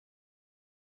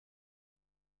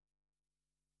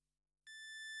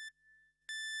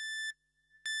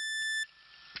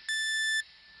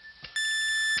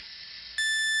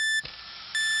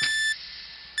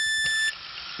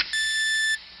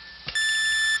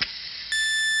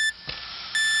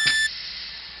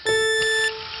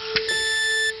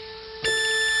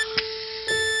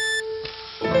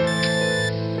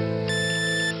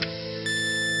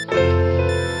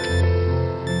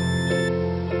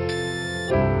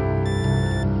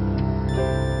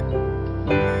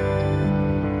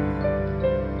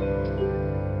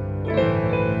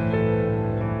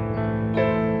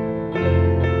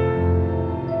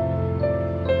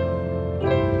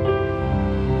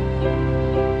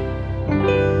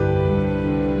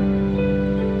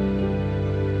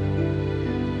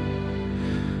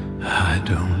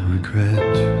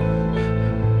regret.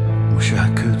 Wish I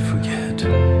could forget.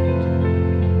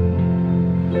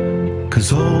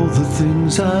 'Cause all the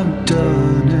things I've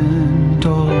done and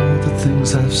all the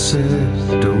things I've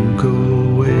said don't go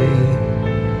away.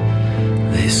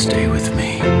 They stay with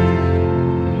me,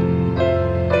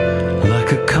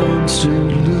 like a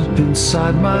constant loop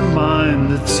inside my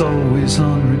mind that's always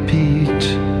on repeat.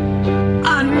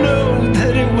 I know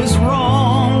that it was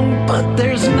wrong, but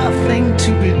there's nothing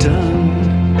to be done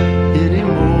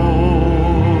anymore.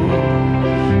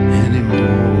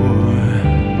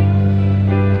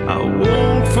 I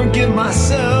won't forgive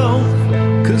myself,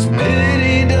 'cause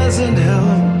pity doesn't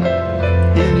help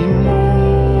anymore.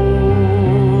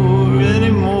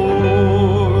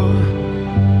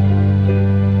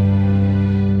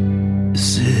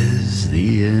 This is the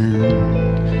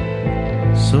end.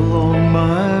 So long,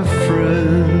 my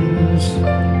friends.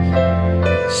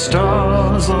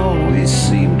 Stars always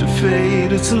seem to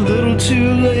fade. It's a little too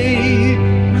late.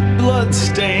 With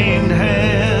blood-stained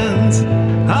hands,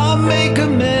 I'll make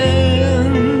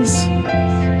amends.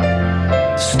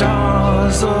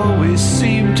 Stars always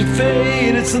seem to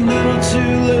fade. It's a little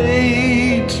too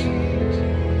late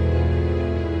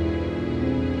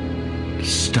to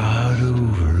start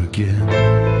over again.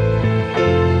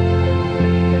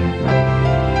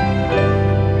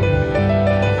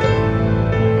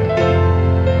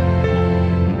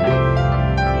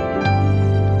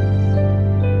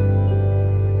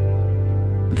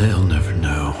 They'll never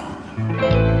know,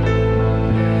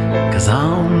 'cause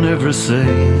I'll never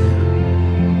say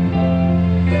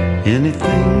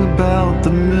anything about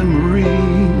the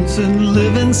memories that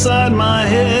live inside my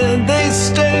head. They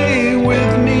stay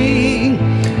with me,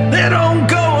 they don't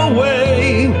go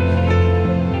away.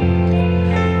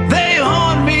 They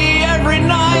haunt me every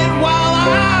night while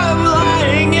I'm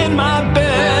lying in my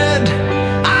bed.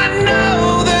 I know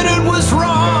that it was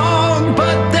wrong,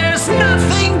 but there's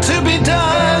nothing to be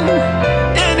done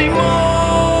anymore.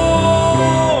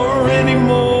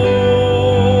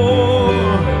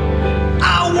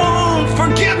 I won't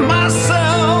forgive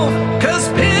myself, 'cause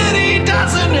pity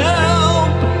doesn't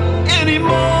help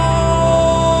anymore.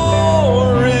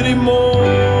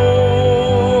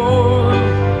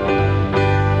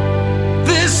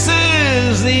 This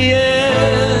is the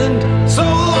end. So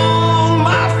long,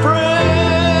 my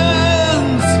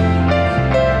friends.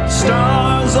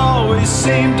 Stars always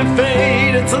seem to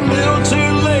fade. It's a little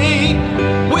too late.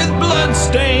 With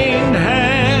blood-stained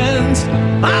hands,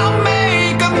 I'll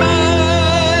make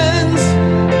amends.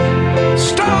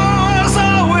 Stars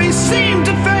always seem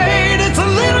to fade. It's a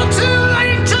little too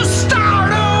late to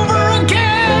start over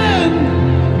again.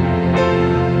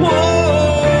 Whoa,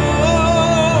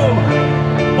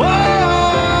 whoa,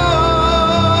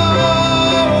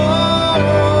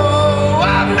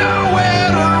 I've nowhere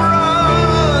to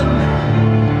run.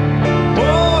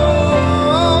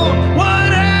 Whoa, what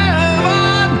have I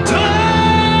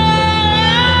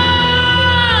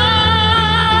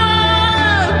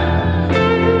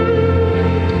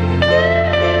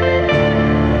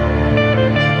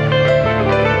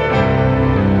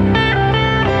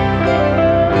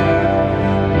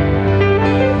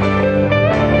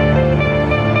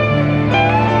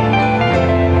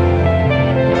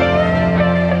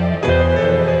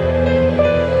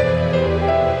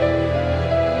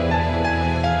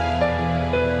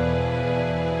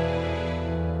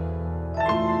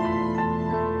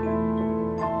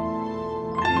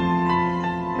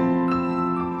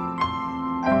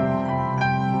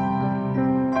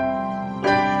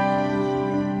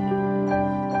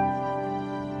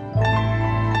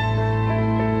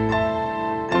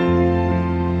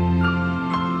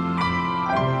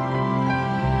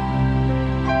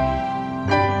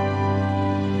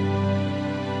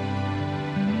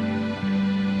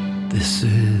This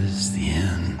is the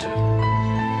end.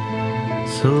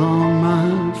 So long, my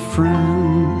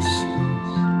friends.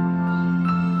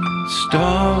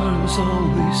 Stars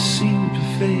always seem to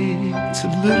fade. It's a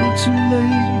little too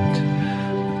late.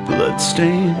 With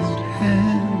blood-stained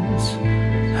hands,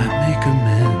 I make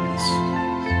amends.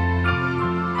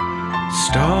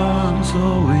 Stars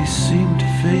always seem to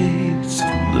fade. It's a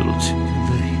little too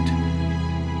late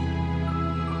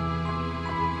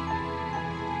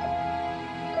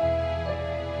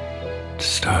to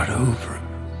start over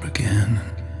again.